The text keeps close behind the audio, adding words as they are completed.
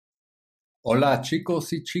Hola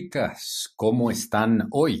chicos y chicas, ¿cómo están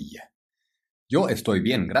hoy? Yo estoy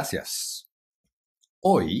bien, gracias.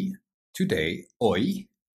 Hoy,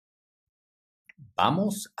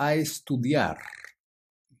 vamos a estudiar.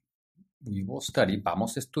 We will study,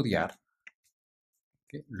 vamos a estudiar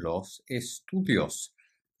los estudios.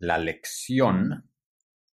 La lección,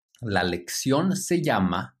 la lección se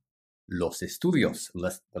llama los estudios.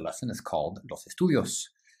 The lesson is called los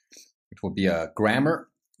estudios. It will be a grammar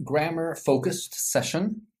focused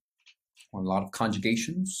session. A lot of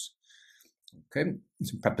conjugations. Okay,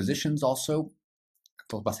 some prepositions also.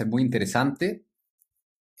 Entonces va a ser muy interesante.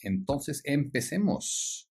 Entonces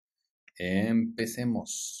empecemos.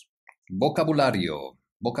 Empecemos. Vocabulario.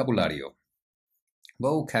 Vocabulary.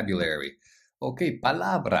 Ok,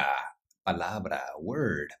 palabra.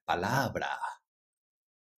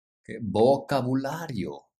 Okay,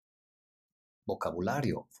 vocabulario.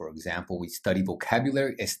 For example, we study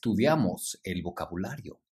vocabulary. Estudiamos el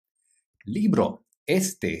vocabulario. Libro.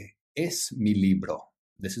 Este es mi libro.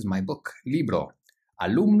 This is my book. Libro.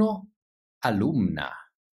 Alumno, alumna.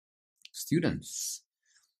 Students.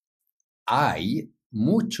 Hay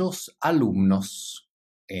muchos alumnos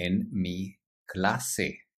en mi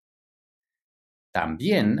clase.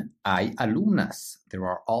 También hay alumnas. There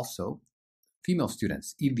are also female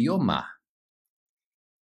students. Idioma.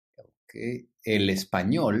 Okay. El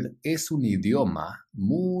español es un idioma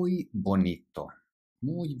muy bonito.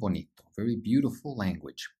 Muy bonito. Very beautiful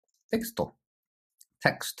language. Texto.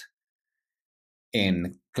 Text.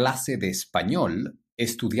 En clase de español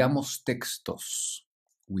estudiamos textos.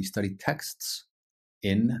 We study texts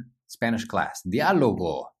in Spanish class.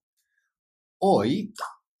 Diálogo. Hoy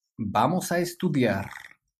vamos a estudiar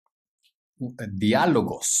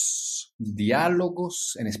diálogos.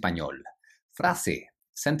 Diálogos en español. Frase.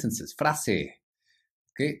 Sentences. Frase.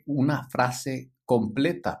 Okay. Una frase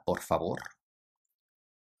completa, por favor.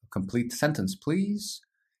 A complete sentence, please.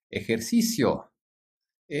 Ejercicio.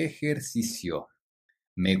 Ejercicio.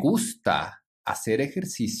 Me gusta hacer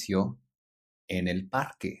ejercicio en el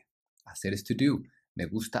parque. Hacer es to do. Me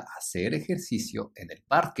gusta hacer ejercicio en el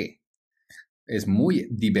parque. Es muy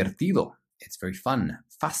divertido. It's very fun.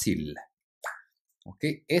 Fácil. ¿Ok?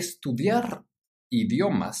 Estudiar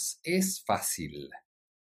idiomas es fácil.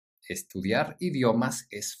 Estudiar idiomas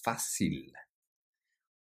es fácil.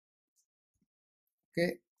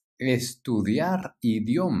 ¿Ok? Estudiar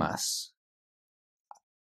idiomas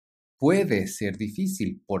puede ser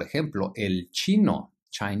difícil. Por ejemplo, el chino,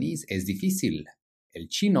 Chinese, es difícil. El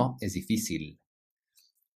chino es difícil.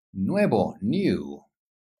 Nuevo, new.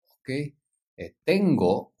 ¿Ok?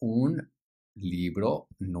 Tengo un libro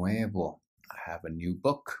nuevo. I have a new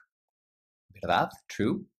book. ¿Verdad?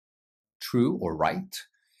 True. True or right.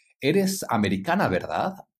 Eres americana,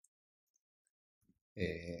 ¿verdad?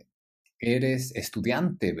 Eres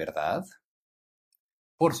estudiante, ¿verdad?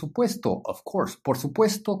 Por supuesto, of course. Por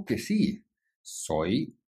supuesto que sí.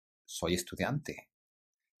 Soy estudiante.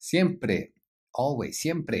 Siempre, always,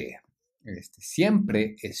 siempre.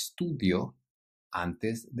 Siempre estudio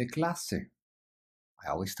antes de clase. I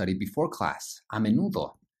always study before class. A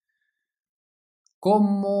menudo.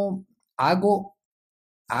 ¿Cómo hago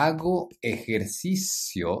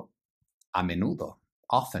ejercicio a menudo?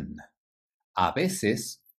 Often. A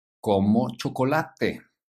veces como chocolate.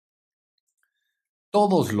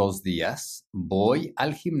 Todos los días voy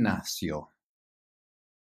al gimnasio.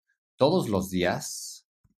 Todos los días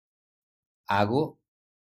hago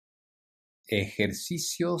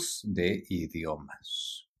ejercicios de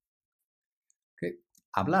idiomas. Okay.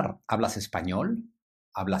 Hablar. ¿Hablas español?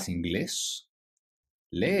 ¿Hablas inglés?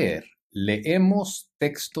 Leer. Leemos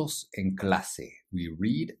textos en clase. We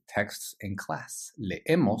read texts in class.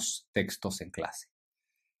 Leemos textos en clase.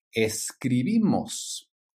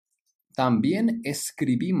 Escribimos. También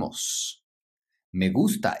escribimos. Me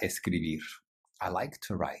gusta escribir. I like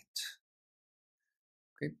to write.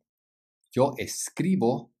 Okay. Yo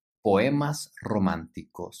escribo poemas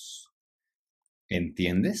románticos.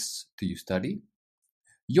 ¿Entiendes? Do you study?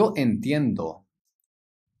 Yo entiendo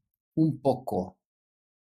un poco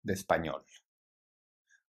de español.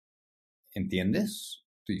 ¿Entiendes?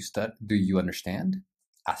 Do you understand?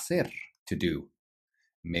 Hacer, to do.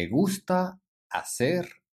 Me gusta hacer,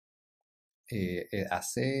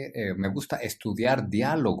 me gusta estudiar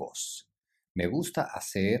diálogos. Me gusta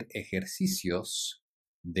hacer ejercicios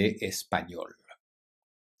de español.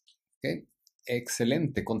 ¿Okay?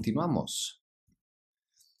 Excelente, continuamos.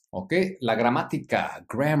 ¿Ok? La gramática,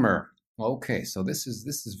 grammar. Okay, so this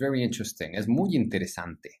is very interesting. Es muy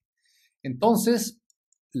interesante. Entonces,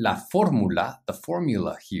 the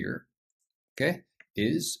formula here, okay,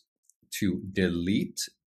 is to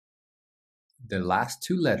delete the last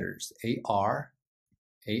two letters, AR,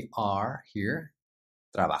 AR here.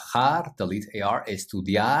 Trabajar, delete AR.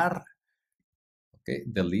 Estudiar, okay,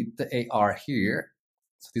 delete the AR here.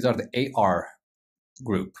 So these are the AR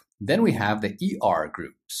group. Then we have the ER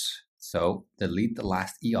groups. So delete the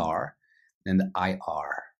last ER, then the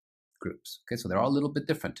IR groups. Okay, so they're all a little bit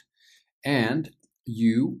different. And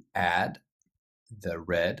you add the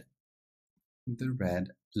red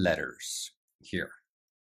letters here.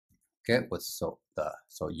 Okay, so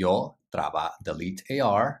yo delete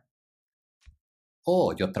AR.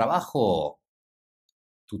 Oh, yo trabajo.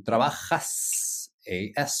 Tú trabajas.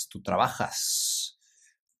 AS, tú trabajas.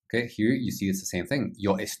 Okay, here you see it's the same thing.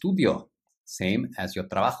 Yo estudio, same as yo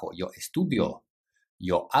trabajo. Yo estudio.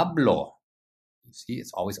 Yo hablo. You see,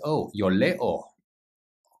 it's always O. Yo leo.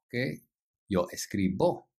 Okay, yo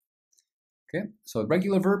escribo. Okay, so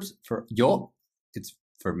regular verbs for yo, it's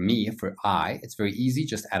for me, for I, it's very easy,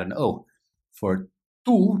 just add an O. For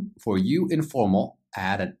tú, for you, informal,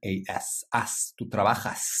 add an AS. As, tú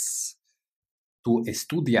trabajas. Tú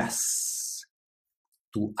estudias.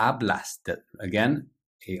 Tú hablas. Again,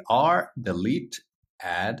 AR, delete,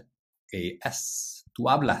 add AS. Tú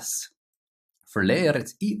hablas. For leer,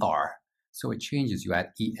 it's ER. So it changes. You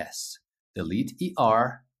add ES. Delete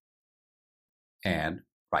ER and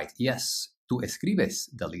write ES. Tú escribes.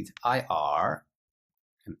 Delete IR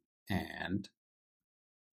and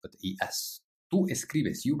put ES. Tú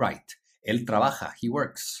escribes. You write. Él trabaja. He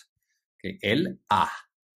works. Okay. Él, A.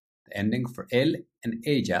 The ending for él and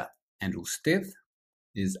ella and usted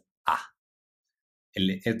is A.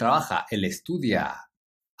 Él trabaja, él estudia,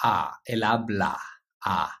 A. Él habla,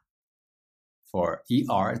 A. For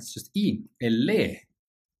ER, it's just E. Él lee,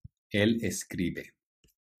 él escribe.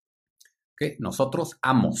 Okay, nosotros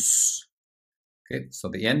amos. Okay, so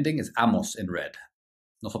the ending is amos in red.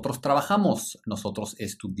 Nosotros trabajamos, nosotros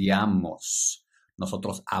estudiamos,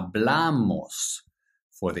 nosotros hablamos.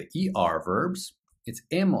 For the ER verbs, it's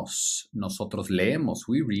hemos. Nosotros leemos,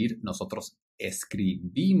 we read. Nosotros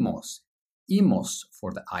escribimos. Imos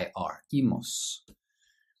for the IR, imos.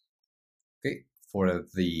 Okay, for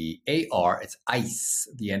the AR, it's ice.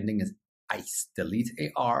 The ending is ice. Delete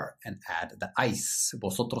AR and add the ice.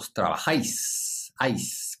 Vosotros trabajáis,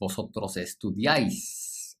 ice. Vosotros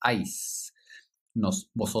estudiáis, ice.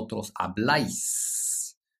 Vosotros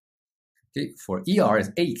habláis. Okay, for ER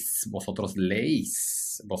is ace. Vosotros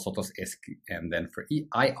leéis. Vosotros and then for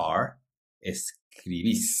IR,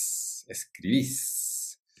 escribís.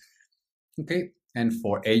 Escribís. Okay, and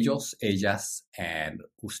for ellos, ellas, and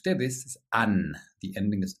ustedes is an. The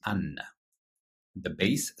ending is an. The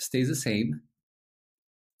base stays the same.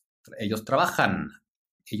 Ellos trabajan.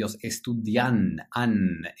 Ellos estudian.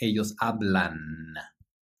 An. Ellos hablan.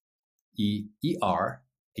 Y ER,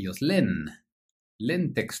 ellos leen.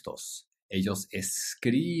 Leen textos. Ellos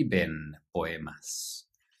escriben poemas.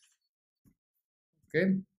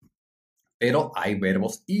 Okay. Pero hay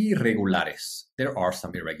verbos irregulares. There are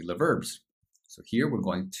some irregular verbs. So here we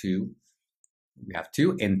have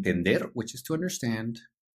to entender, which is to understand.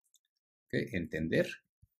 Okay, entender,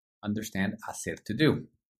 understand, hacer, to do.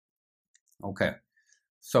 Okay,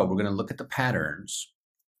 so we're going to look at the patterns.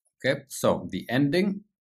 Okay, so the ending,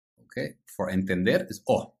 okay, for entender is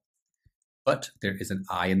O. But there is an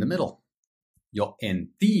I in the middle. Yo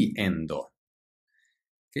entiendo.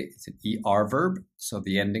 Okay, it's an ER verb, so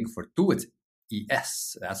the ending for tú, it's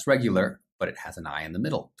ES. That's regular, but it has an I in the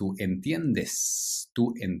middle. Tú entiendes.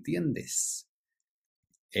 Tú entiendes.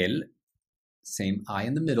 El, same I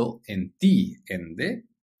in the middle. Entiende,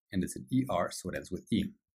 and it's an ER, so it ends with E.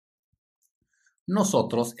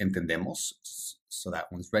 Nosotros entendemos, so that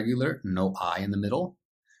one's regular, no I in the middle.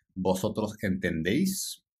 Vosotros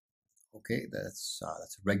entendéis. Okay, that's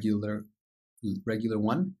a regular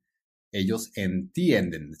one. Ellos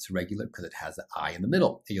entienden. It's regular because it has the I in the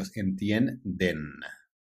middle. Ellos entienden.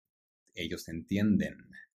 Ellos entienden.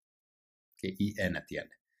 Okay, en at the end.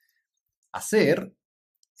 Hacer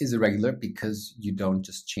is irregular because you don't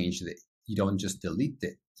just delete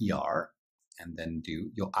the ER and then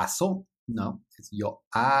do yo hago. No, it's yo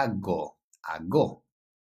hago. Hago.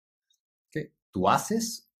 Okay, tú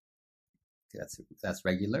haces. Okay, that's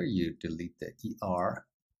regular. You delete the ER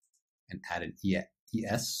and add an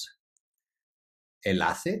ES. Él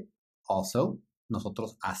hace, also.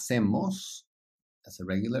 Nosotros hacemos. That's a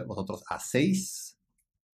regular. Vosotros hacéis.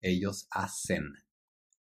 Ellos hacen.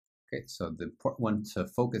 Okay, so the important one to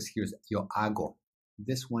focus here is yo hago.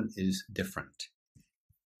 This one is different.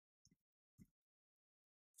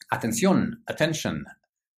 Atención, attention.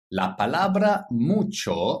 La palabra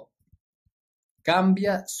mucho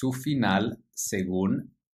cambia su final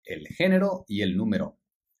según el género y el número.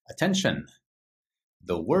 Attention.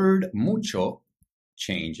 The word mucho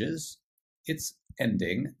changes its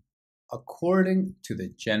ending according to the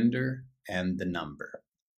gender and the number.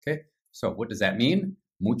 Okay, so what does that mean?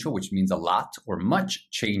 Mucho, which means a lot, or much,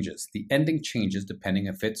 changes. The ending changes depending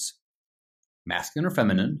if it's masculine or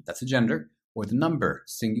feminine, that's a gender, or the number,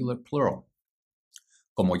 singular, plural.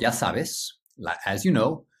 Como ya sabes, as you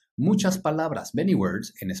know, muchas palabras, many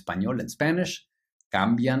words, en español and Spanish,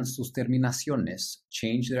 cambian sus terminaciones,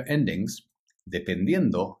 change their endings,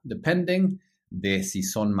 depending de si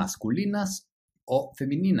son masculinas o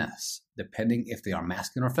femeninas, depending if they are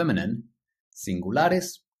masculine or feminine,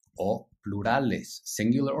 singulares o plurales,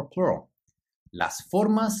 singular or plural. Las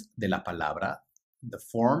formas de la palabra, the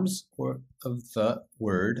forms of the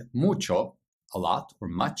word mucho, a lot or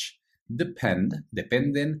much,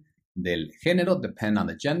 dependen del género, depend on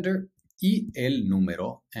the gender, y el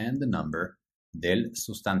número and the number del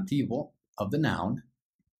sustantivo of the noun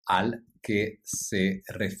al que se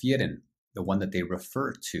refieren, the one that they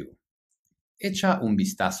refer to. Echa un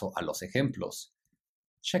vistazo a los ejemplos.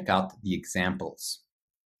 Check out the examples.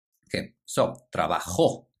 Okay, so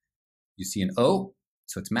trabajó. You see an O,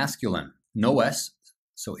 so it's masculine. No S,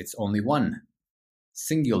 so it's only one.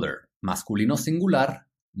 Singular, masculino singular,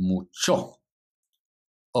 mucho.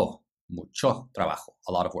 Oh, mucho trabajo,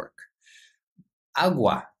 a lot of work.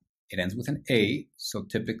 Agua, it ends with an A, so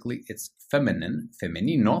typically it's feminine,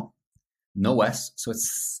 femenino. No S, so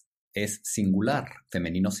es singular,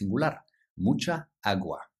 femenino singular. Mucha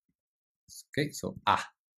agua. Okay, so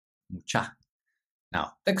mucha.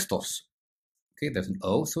 Now, textos. Okay, there's an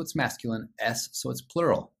O, so it's masculine. S, so it's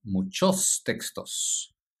plural. Muchos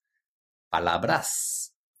textos.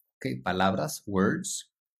 Palabras. Okay, palabras, words.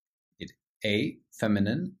 A,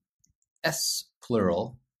 feminine. S,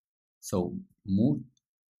 plural. So,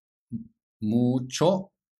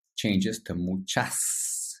 mucho changes to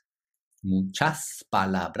muchas. Muchas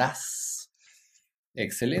palabras.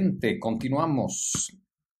 Excelente, continuamos.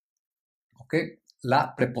 Ok,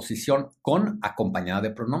 la preposición con acompañada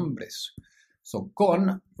de pronombres. So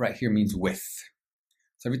con right here means with.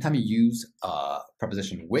 So every time you use a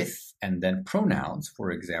preposition with and then pronouns,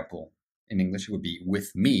 for example, in English it would be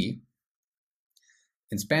with me.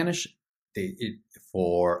 In Spanish, it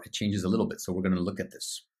changes a little bit, so we're going to look at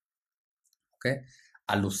this. Okay,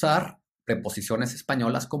 al usar preposiciones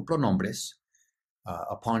españolas con pronombres,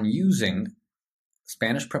 upon using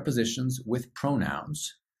Spanish prepositions with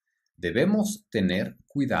pronouns, debemos tener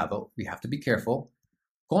cuidado, we have to be careful,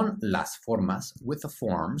 con las formas, with the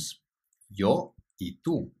forms, yo y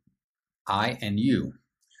tú, I and you.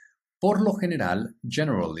 Por lo general,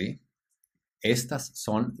 generally, estas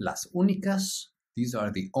son las únicas, these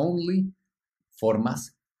are the only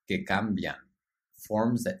formas que cambian,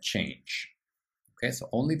 forms that change. Okay, so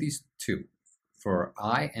only these two, for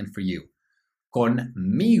I and for you.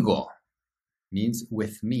 Conmigo means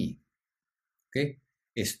with me. Okay,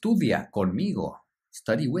 estudia conmigo,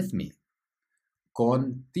 study with me.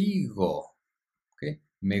 Contigo. Okay,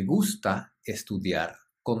 me gusta estudiar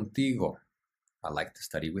contigo. I like to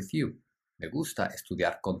study with you. Me gusta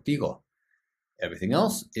estudiar contigo. Everything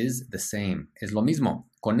else is the same. Es lo mismo.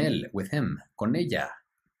 Con él, with him. Con ella,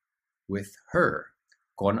 with her.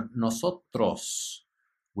 Con nosotros,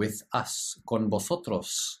 with us. Con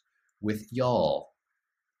vosotros, with y'all.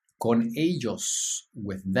 Con ellos,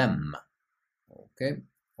 with them. Okay?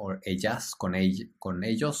 Or ellas, con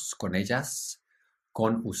ellos, con ellas.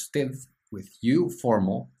 Con usted, with you,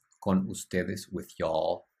 formal. Con ustedes, with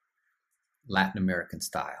y'all. Latin American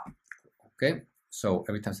style. Okay? So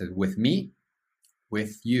every time it says with me,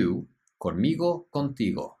 with you, conmigo,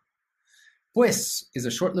 contigo. Pues is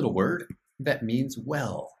a short little word that means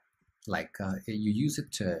well. Like you use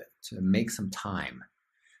it to make some time.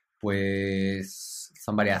 Pues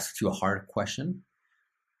somebody asks you a hard question.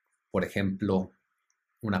 Por ejemplo,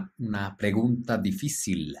 una pregunta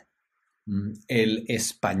difícil. El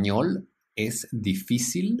español es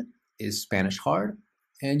difícil? Is Spanish hard?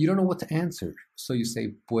 And you don't know what to answer. So you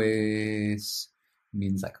say, pues,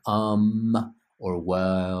 means like, or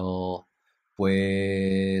well,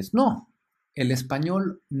 pues, no. El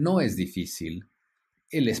español no es difícil.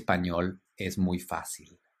 El español es muy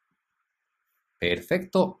fácil.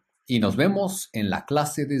 Perfecto. Y nos vemos en la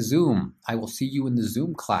clase de Zoom. I will see you in the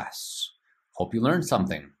Zoom class. Hope you learned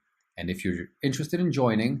something. And if you're interested in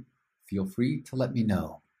joining, feel free to let me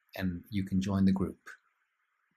know and you can join the group.